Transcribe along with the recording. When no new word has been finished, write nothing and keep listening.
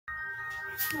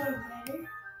Hey,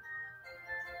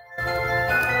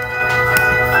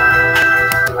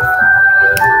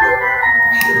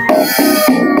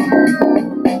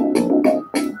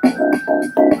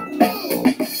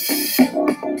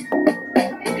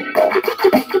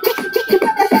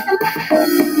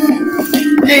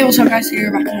 what's up guys,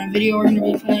 here back in a video. We're going to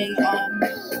be playing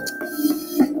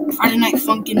Friday Night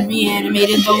Funkin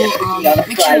Reanimated though.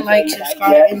 Make sure to like,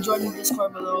 subscribe, and join the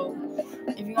Discord below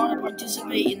if you want to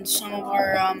participate in some of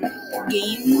our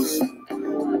games.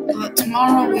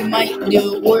 Tomorrow we might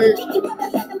do, or later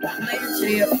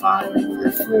today at 5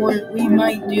 or 4, we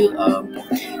might do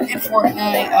in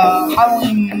Fortnite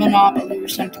Halloween Monopoly or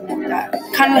something like that.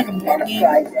 Kind of like a board game,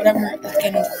 whatever. Let's get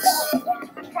into this.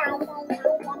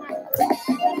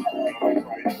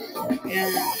 Yeah,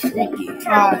 freaky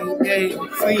Friday,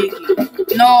 freaky.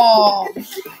 No.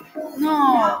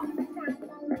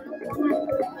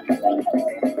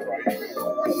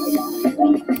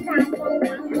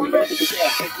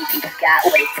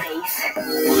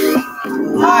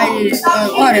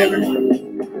 Whatever.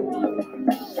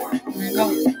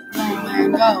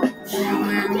 Man,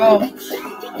 go.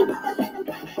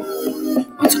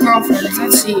 What's girlfriends?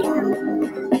 Let's see. Go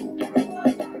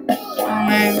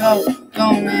man, go.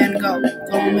 Go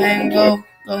man, go.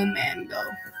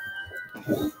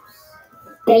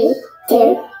 3,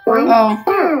 2, 1. Oh.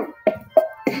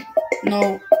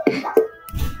 No.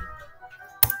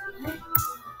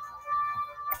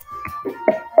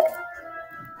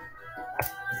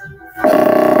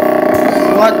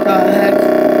 What the heck?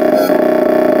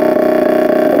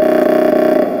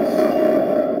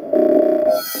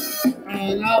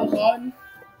 That was on.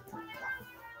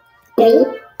 3,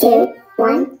 2,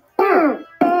 1. I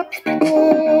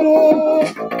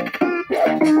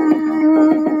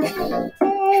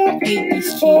hate this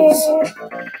cheese.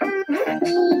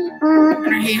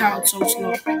 And I hate how it's so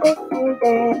slow.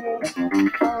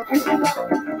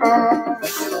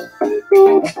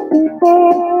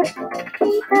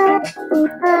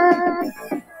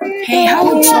 Hey,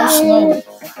 how it's so slow.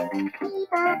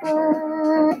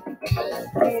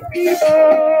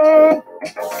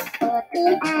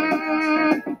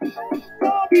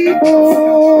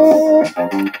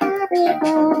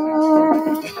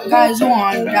 Guys, hold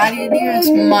on. Daddy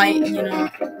Dearest might,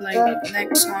 like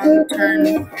next time turn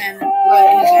and let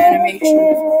his animation.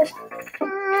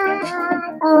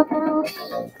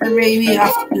 Or maybe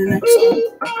after the next one.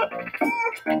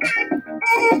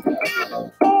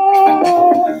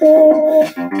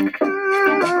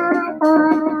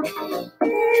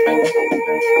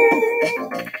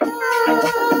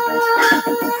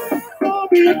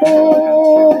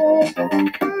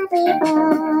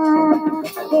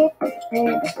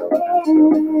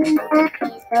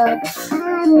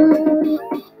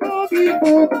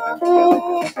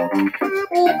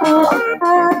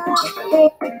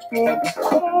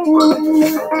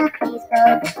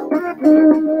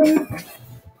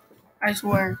 I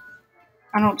swear.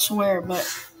 I don't swear, but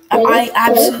I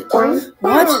absolutely.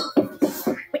 What?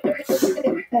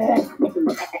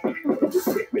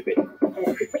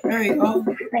 There you go.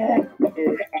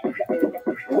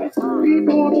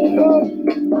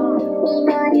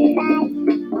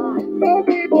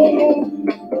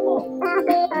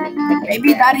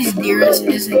 Maybe Daddy's Dearest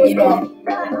isn't,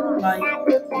 like,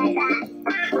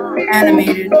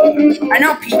 animated. I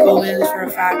know Pico is for a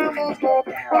fact.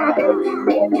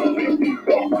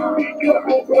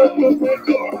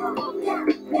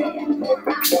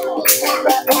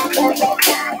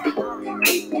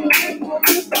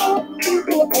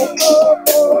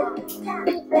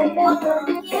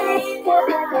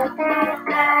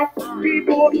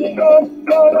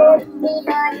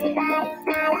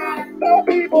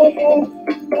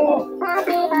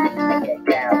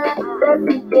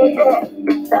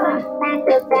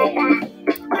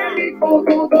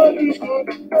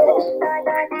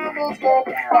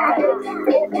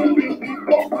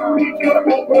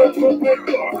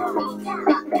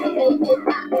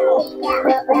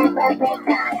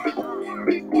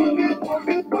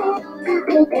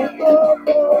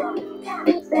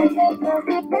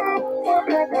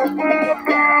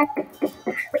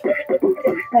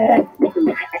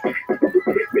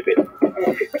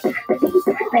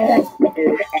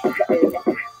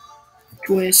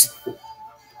 Twist.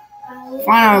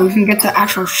 Finally, we can get to the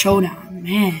actual showdown,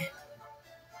 man.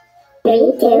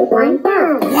 3, 2, 1,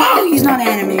 go. Wow, he's not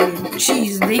animated.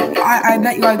 Jeez, I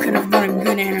bet you I could have done a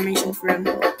good animation for him.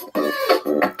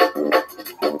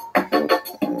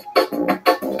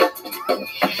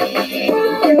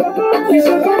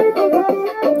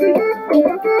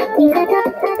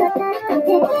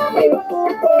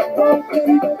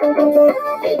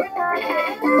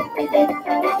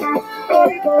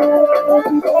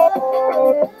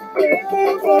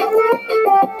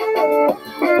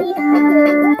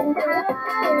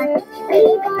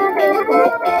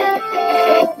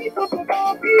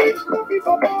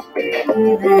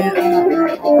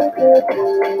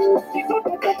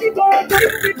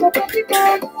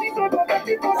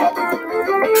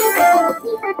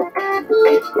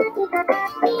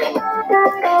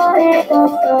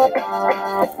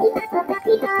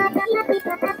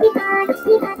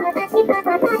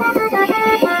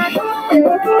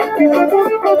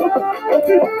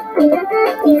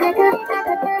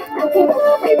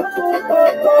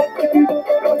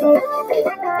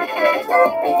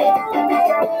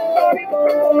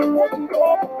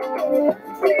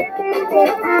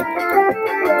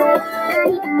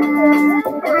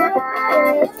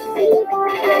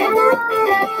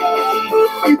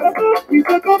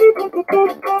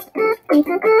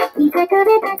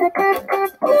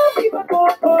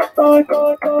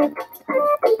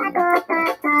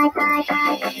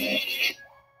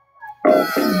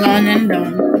 Done and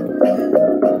done.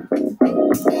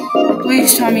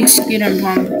 Please tell me Skid and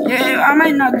Pump. Yeah, I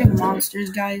might not do monsters,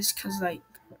 guys, cause like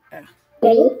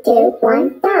 3, 2,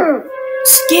 1, go!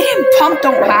 Skid and Pump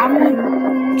don't have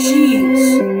one.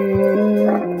 Jeez.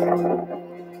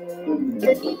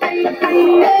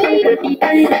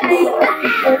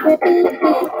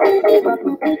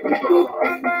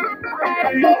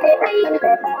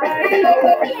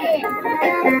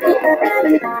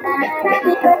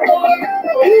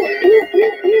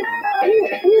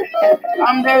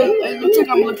 I'm there. It looks like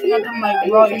I'm looking at them like,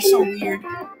 bro, you're so weird.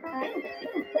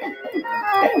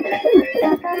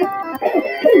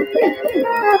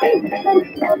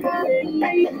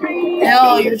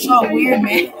 Hell, you're so weird,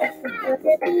 man.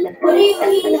 What do you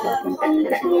mean?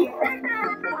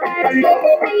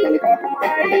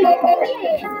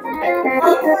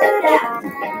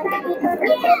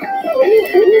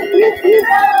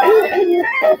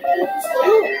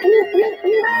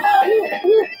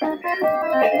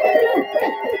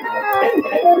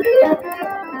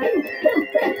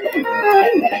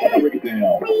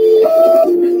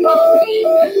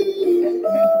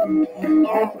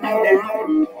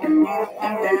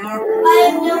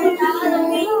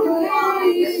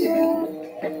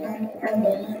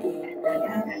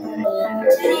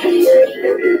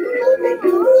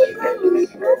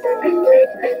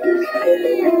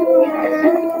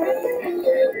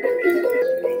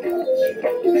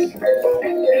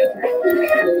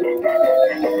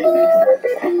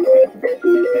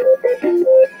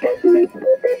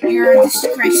 You're a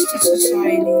disgrace to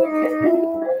society.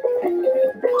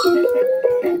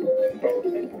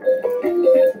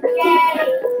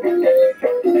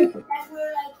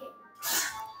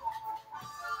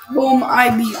 Boom, I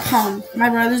beat Pump. My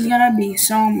brother's gonna be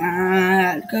so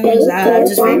mad because that's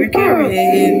his favorite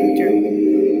character.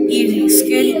 Easy,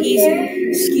 Skid,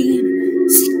 easy.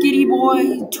 Skitty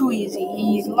boy, too easy.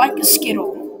 He's like a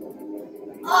Skittle.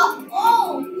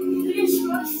 You just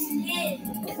wrote Skid.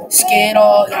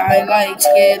 Skittle, yeah, I like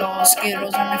Skittles.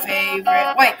 Skittles are my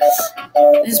favorite. Wait,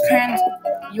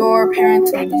 your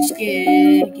parents name is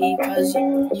Skid because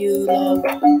you love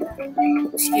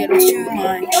Skittles too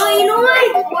much. Oh, you know my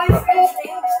boyfriend's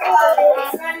name is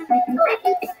boyfriend.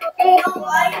 You know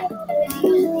why?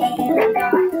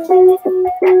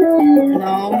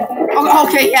 No. Oh,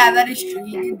 okay, yeah, that is true.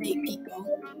 He did date Pico.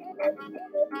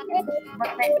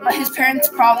 But his parents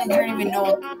probably didn't even know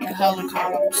what the hell to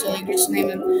call him, so they just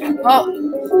named him. Well,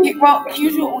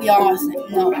 here's what we all think.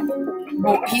 No.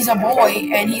 Well, he's a boy,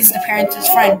 and he's the parents'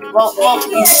 friend. Well, to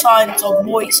his son, so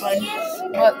boy son.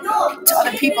 But to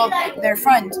other people, they're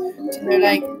friends. So they're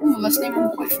like, ooh, let's name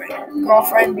him boyfriend.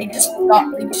 Girlfriend, they just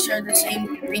shared the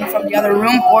same thing from the other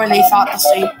room, or they thought the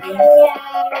same thing.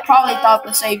 Probably thought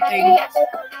the same thing.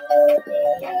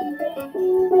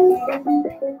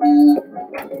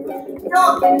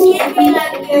 No, take me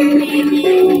like your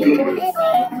name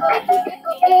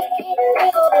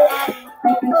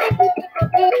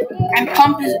And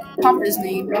Pump is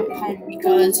named Pump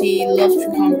because he loves to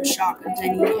pump shotguns,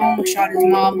 and he almost shot his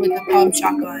mom with a pump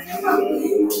shotgun.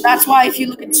 That's why if you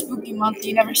look at Spooky Month,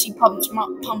 you never see Pump's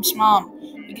mom,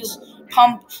 because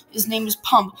his name is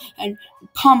Pump, and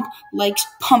Pump likes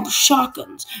pump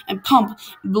shotguns, and Pump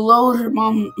blowed her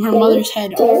mother's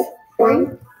head off.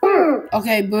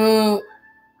 Okay, boo.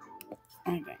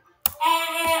 Okay.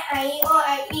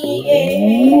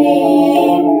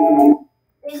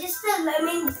 Is this the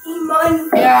lemon demon?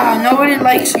 Yeah, nobody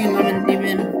likes you, lemon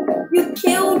demon. You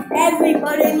killed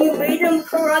everybody and you made them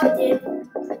corrupted.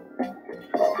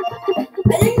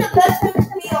 I think the best thing, to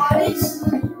be honest,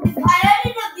 if I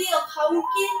ended up being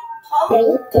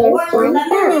 3, 2, 1,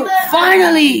 go.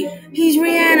 Finally! He's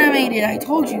reanimated. I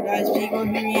told you guys Pico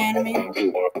would be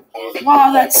reanimated.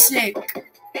 Wow, that's sick.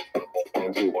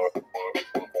 What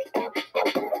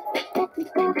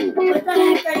the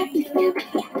heck are you doing?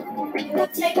 It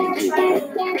looks like you're trying to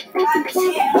grab a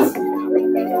chance.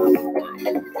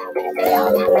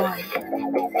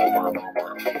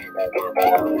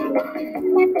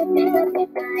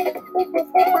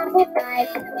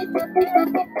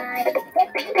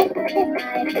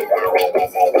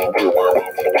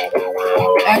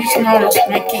 I just noticed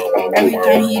my kid, every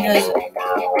time he does it.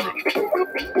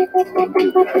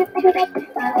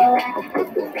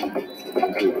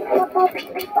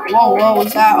 Whoa, what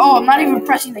was that? Oh, I'm not even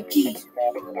pressing the keys.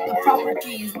 The proper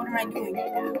keys. What am I doing?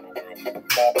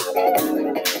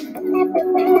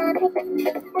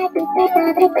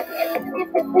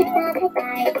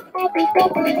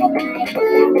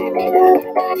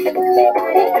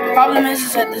 Problem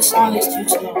is that this song is too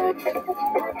slow.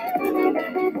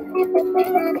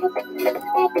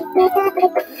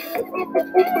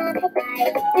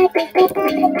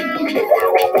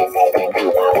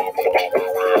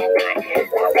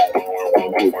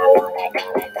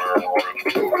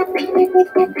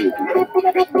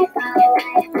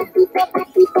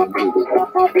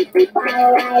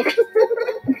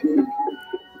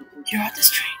 You're at this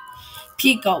train.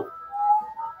 Pico.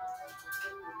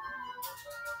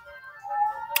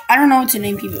 I don't know what to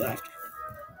name people after.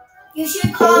 You should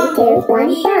 3, call 2, 1,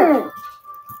 me. go.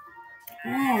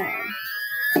 Oh,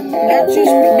 that's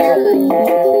just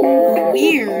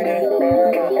weird.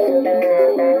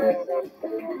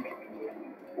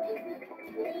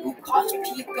 Who calls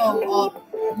Pico up?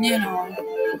 You know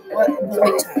what? The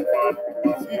big time.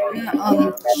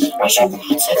 I should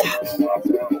not say that.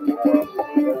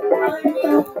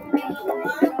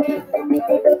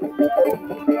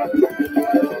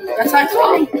 That's like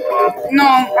calling. No,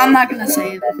 I'm not gonna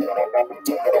say it.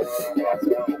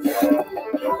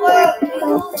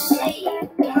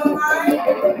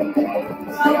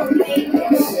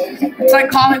 It's like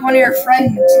calling one of your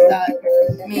friends that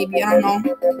maybe, I don't know.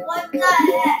 What the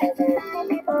heck?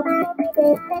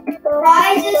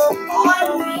 Why is this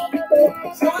on me?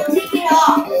 Someone take it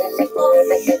off. Oh,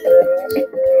 shoot.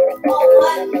 Oh,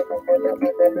 what?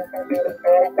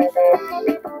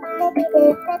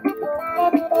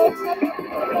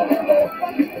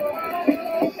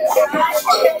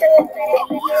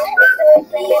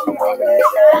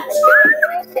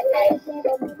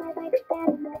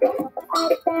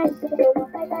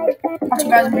 Also,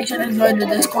 guys, make sure to join the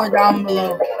Discord down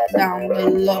below. Join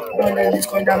the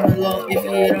Discord down below. If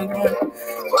you don't join,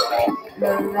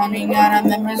 we're running out of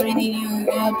members. We need you.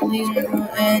 Please recruit.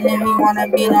 And if you want to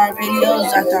be in our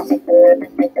videos, that's up.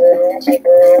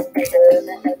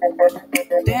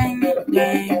 Dang.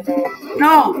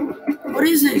 No! What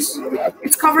is this?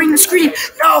 It's covering the screen.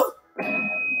 No!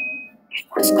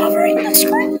 What's covering the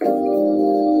screen?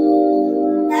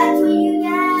 That's what you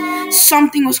get.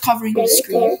 Something was covering the 3,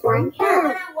 screen. 2, 1, You know go.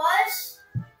 what it was?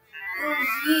 It was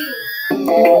you.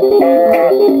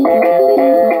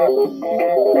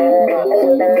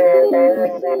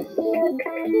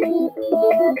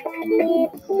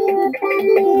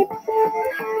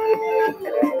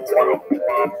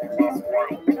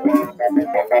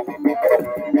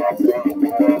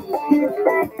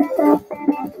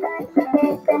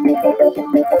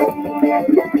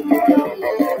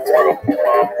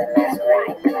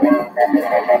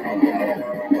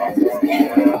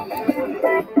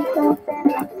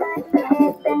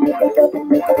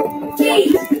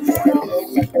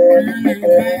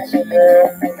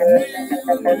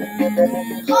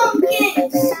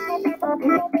 Pumpkins.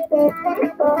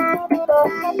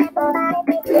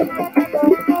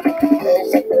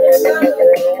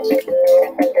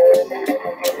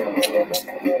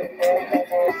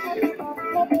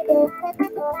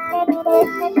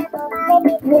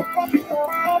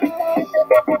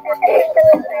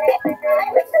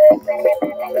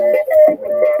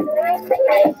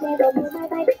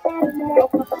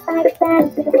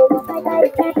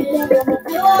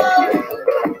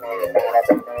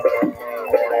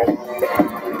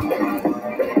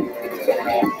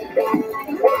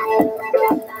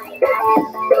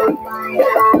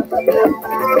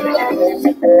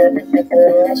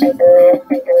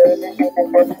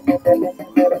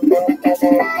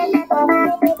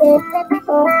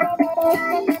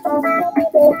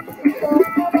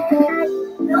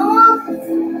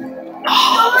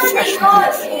 It's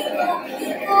not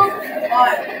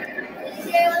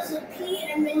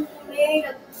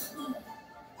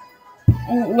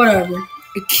Whatever.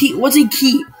 A key. What's a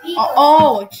key?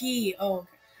 Oh, a key. Oh.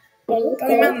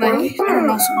 I meant like, I don't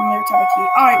know, some other type of key.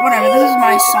 Alright, whatever. This is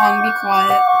my song. Be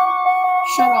quiet.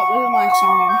 Shut up. This is my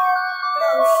song.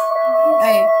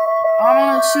 Hey, I'm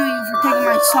gonna sue you for taking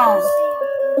my song.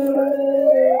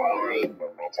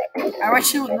 I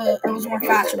wish it was more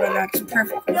faster, but that's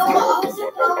perfect.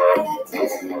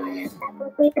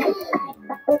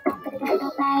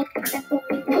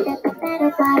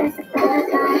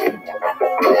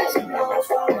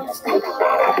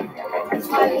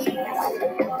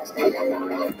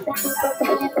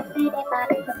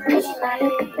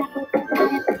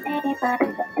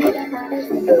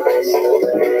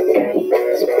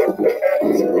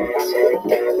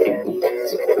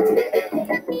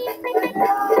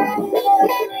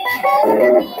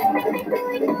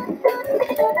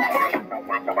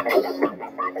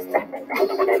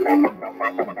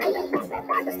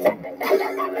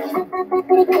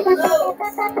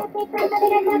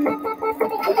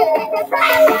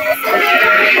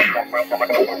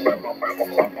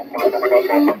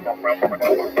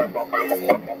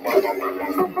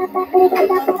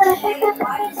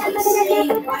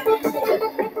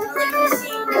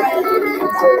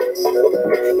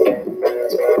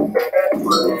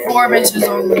 Four misses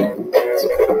only.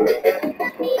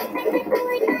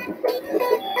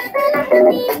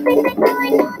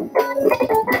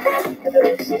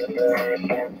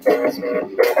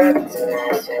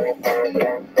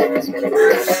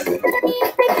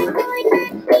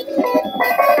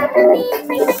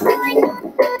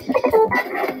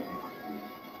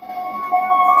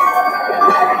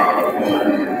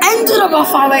 Ended up a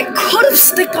 5. I could have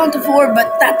stick on to 4,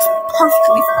 but that's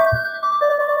perfectly fine.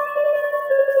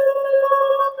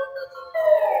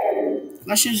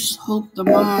 Let's just hope the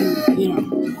mom,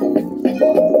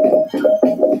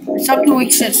 It's up to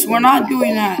week 6. We're not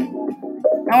doing that.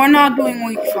 And we're not doing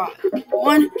week 5.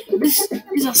 This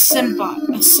is a Senpai.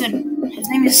 A Sim. His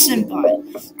name is Senpai.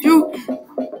 Dude.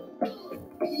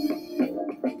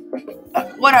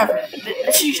 Whatever.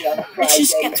 It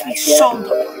just gets me so,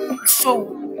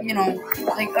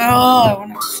 I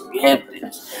want to skip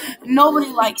this. Nobody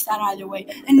likes that either way.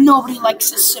 And nobody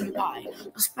likes a Senpai.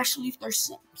 Especially if they're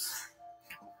Sims.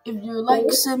 If you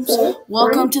like Sims,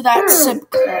 welcome to that Sim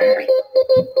club.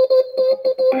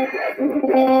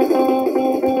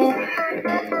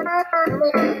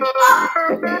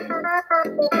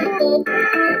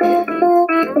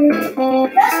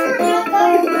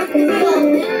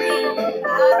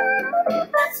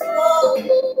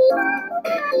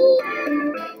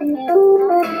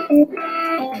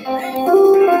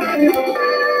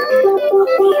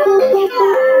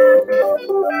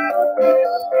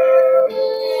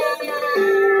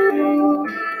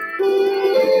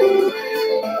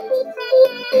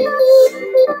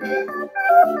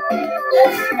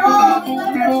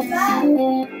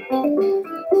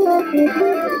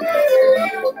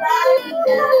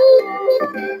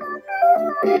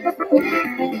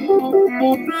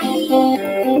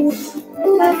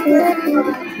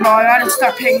 Bro, I gotta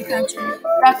start paying attention.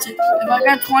 That's it. If I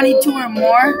got 22 or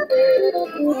more,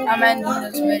 I'm ending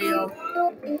this video.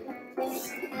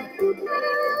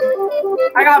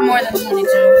 I got more than 22.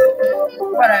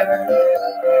 Whatever.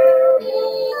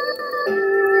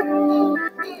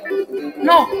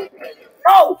 No!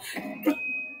 No!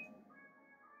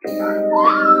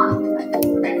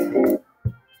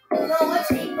 No,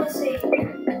 what's 8 plus 8?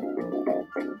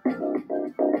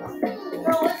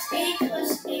 No, what's 8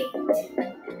 plus 8?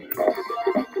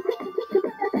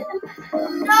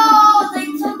 No, they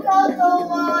took out the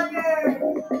water.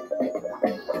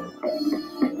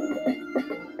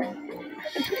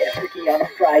 On a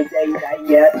Friday night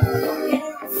yet.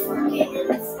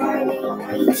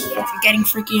 Getting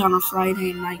freaky on a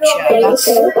Friday night chat. That's,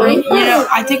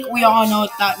 I think we all know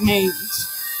what that means.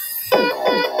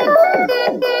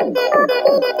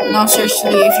 No,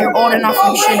 seriously, if you're old enough,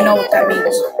 you should know what that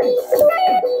means.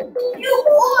 You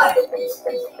what?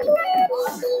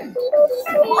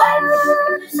 What?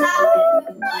 Just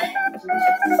happened?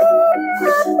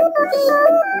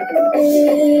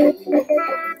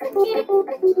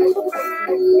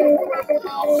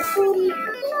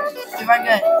 If I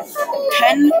get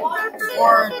 10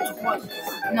 or 20,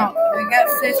 no, if I get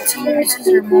 15 misses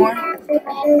or more,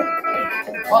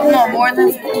 well, no, more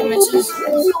than 15 misses,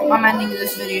 I'm ending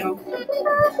this video.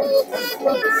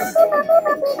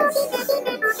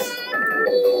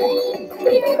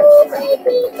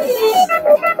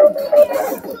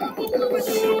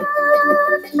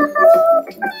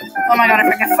 Oh my god, if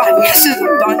I get 5 misses,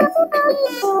 I'm done.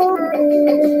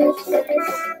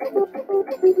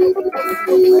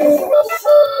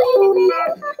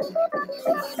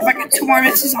 If I get 2 more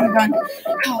misses, I'm done.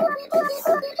 Help.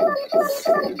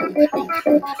 Nope,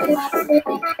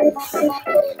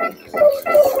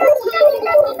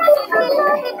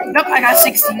 I got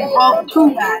 16. Well,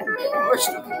 too bad.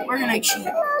 We're gonna cheat.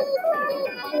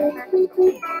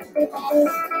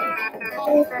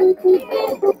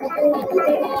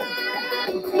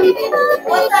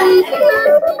 What the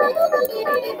heck?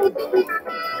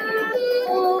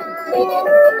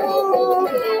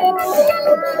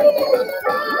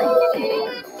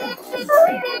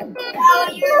 Now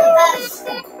you're the best.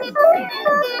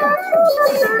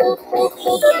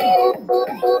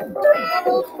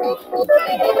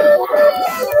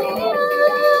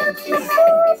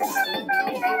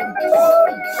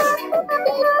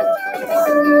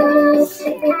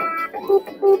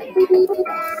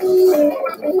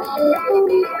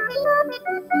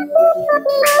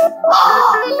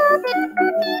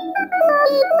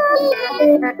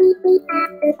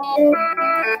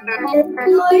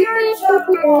 No, you're in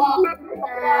trouble.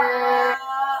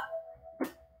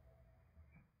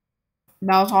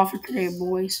 That was all for today,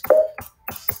 boys.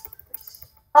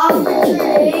 Off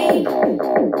today.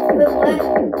 Wait,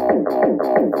 what?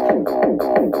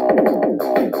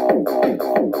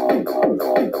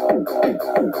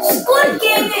 Squid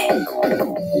Game it!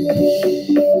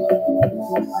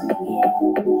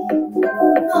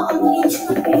 No, I'm playing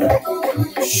Squid Game.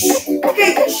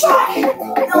 Okay, shut.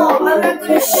 No, I'm not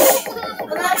gonna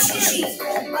I'm not shushies.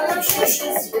 I'm not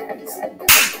shushies.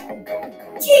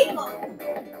 Chico.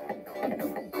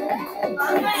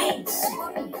 I'm playing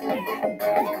Squid Game.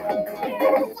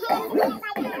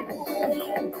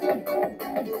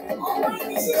 Oh wait,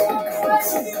 this is what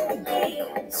President plays.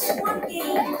 Squid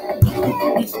Game.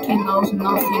 This kid knows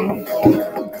nothing.